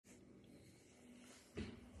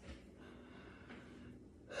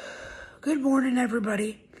Good morning,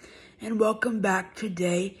 everybody, and welcome back to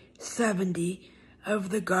day 70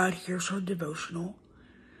 of the God Hears Her devotional.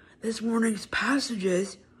 This morning's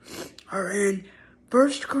passages are in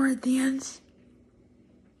 1 Corinthians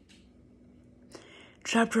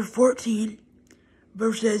chapter 14,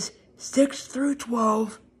 verses 6 through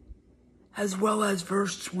 12, as well as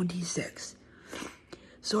verse 26.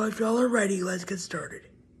 So if y'all are ready, let's get started.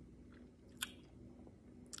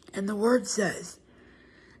 And the word says,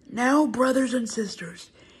 "Now, brothers and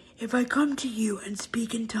sisters, if I come to you and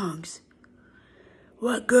speak in tongues,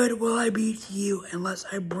 what good will I be to you unless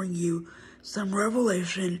I bring you some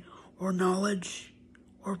revelation or knowledge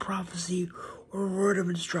or prophecy or word of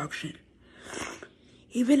instruction?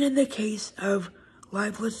 Even in the case of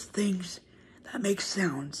lifeless things that make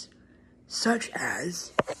sounds, such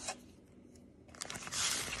as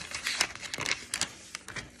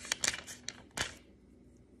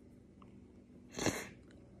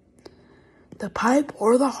the pipe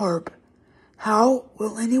or the harp, how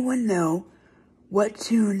will anyone know what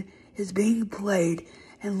tune is being played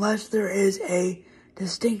unless there is a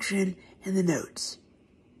distinction in the notes?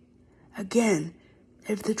 Again,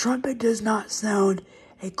 if the trumpet does not sound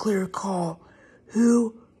a clear call,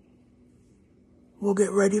 who will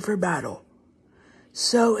get ready for battle?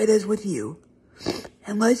 So it is with you.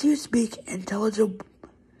 Unless you speak intelligible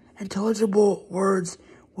words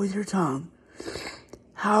with your tongue,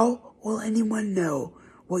 how will anyone know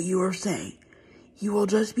what you are saying? You will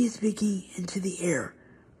just be speaking into the air.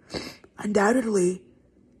 Undoubtedly,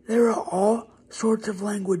 there are all sorts of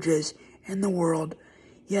languages in the world,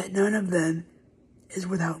 yet none of them is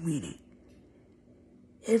without meaning.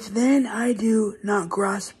 If then I do not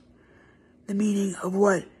grasp the meaning of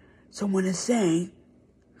what someone is saying,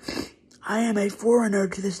 I am a foreigner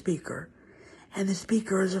to the speaker, and the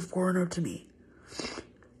speaker is a foreigner to me.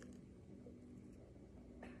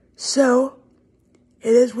 So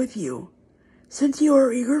it is with you. Since you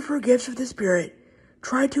are eager for gifts of the Spirit,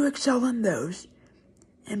 try to excel in those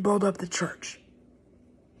and build up the church."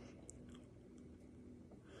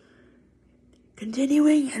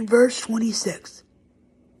 Continuing in verse 26.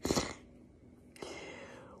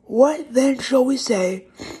 "What then shall we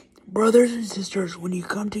say, brothers and sisters, when you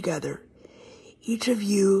come together? Each of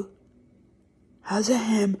you has a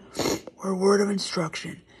hymn or word of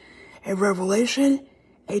instruction, a revelation,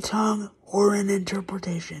 a tongue, or an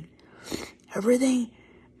interpretation. Everything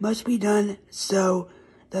must be done so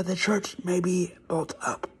that the church may be built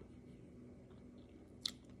up."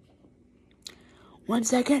 One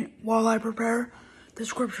second while I prepare the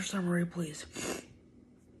scripture summary, please.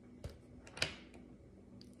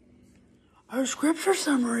 Our scripture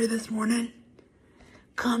summary this morning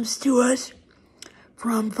comes to us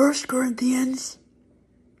from 1 Corinthians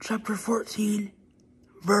chapter 14,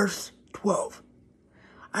 verse 12.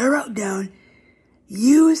 I wrote down,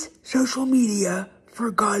 "Use social media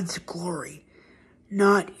for God's glory,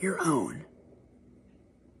 not your own."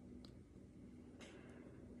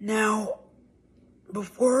 Now,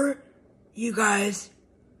 before you guys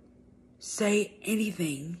say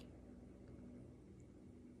anything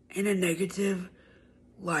in a negative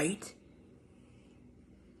light,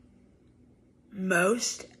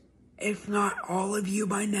 most, if not all of you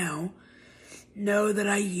by now, know that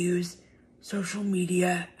I use social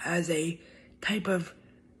media as a type of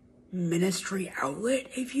ministry outlet,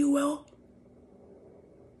 if you will.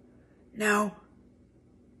 Now,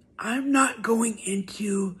 I'm not going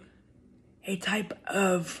into a type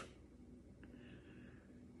of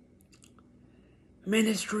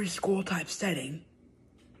ministry school type setting.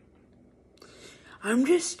 I'm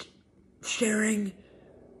just sharing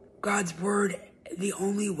God's word the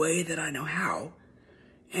only way that I know how,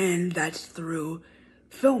 and that's through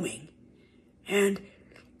filming. And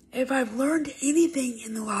if I've learned anything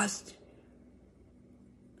in the last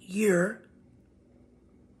year,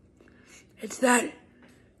 it's that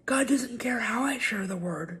God doesn't care how I share the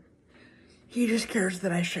word. He just cares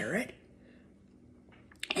that I share it.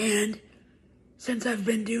 And since I've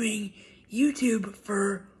been doing YouTube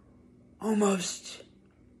for almost,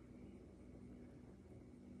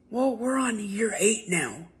 well, we're on year 8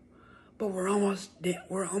 now, but we're almost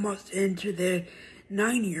into the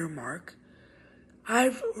 9-year mark.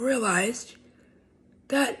 I've realized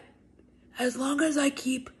that as long as I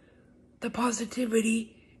keep the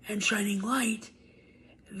positivity and shining light,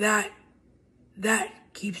 that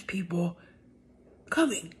keeps people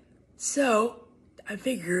coming. So I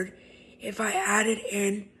figured if I added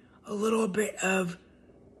in a little bit of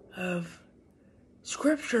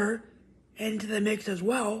scripture into the mix as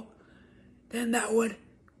well, then that would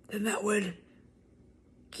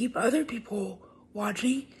keep other people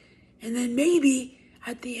watching, and then maybe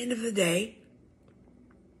at the end of the day,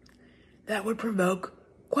 that would provoke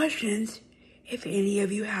questions if any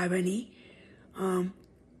of you have any.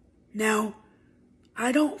 Now,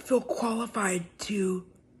 I don't feel qualified to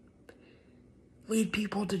lead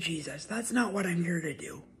people to Jesus. That's not what I'm here to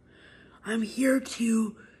do. I'm here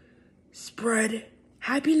to spread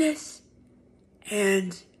happiness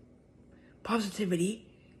and positivity.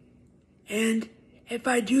 And if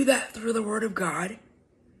I do that through the Word of God,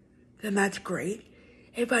 then that's great.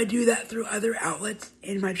 If I do that through other outlets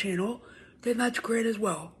in my channel, then that's great as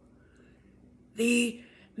well. The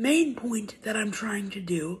main point that I'm trying to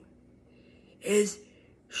do is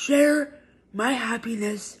share my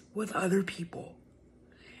happiness with other people.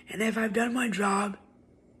 And if I've done my job,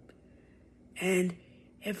 and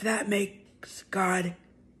if that makes God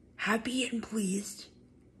happy and pleased,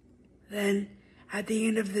 then at the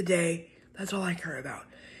end of the day, that's all I care about.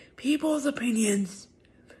 People's opinions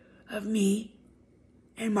of me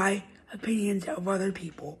and my opinions of other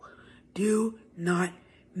people do not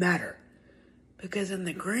matter. Because in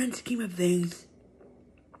the grand scheme of things,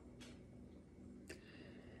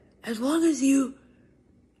 as long as you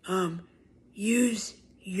use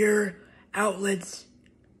your outlets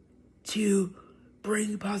to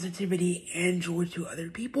bring positivity and joy to other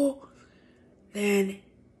people, then,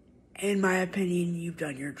 in my opinion, you've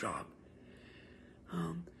done your job.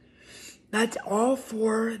 That's all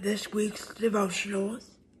for this week's devotionals.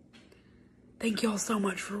 Thank you all so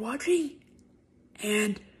much for watching,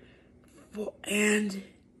 and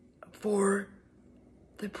for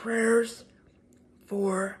the prayers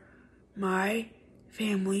for my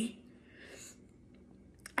family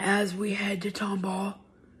as we head to Tomball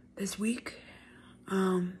this week.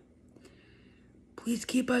 Please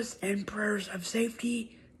keep us in prayers of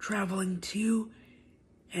safety traveling to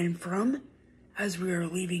and from as we are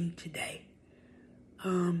leaving today.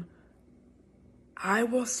 I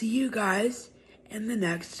will see you guys in the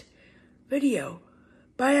next video.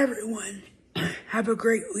 Bye everyone. Have a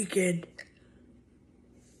great weekend.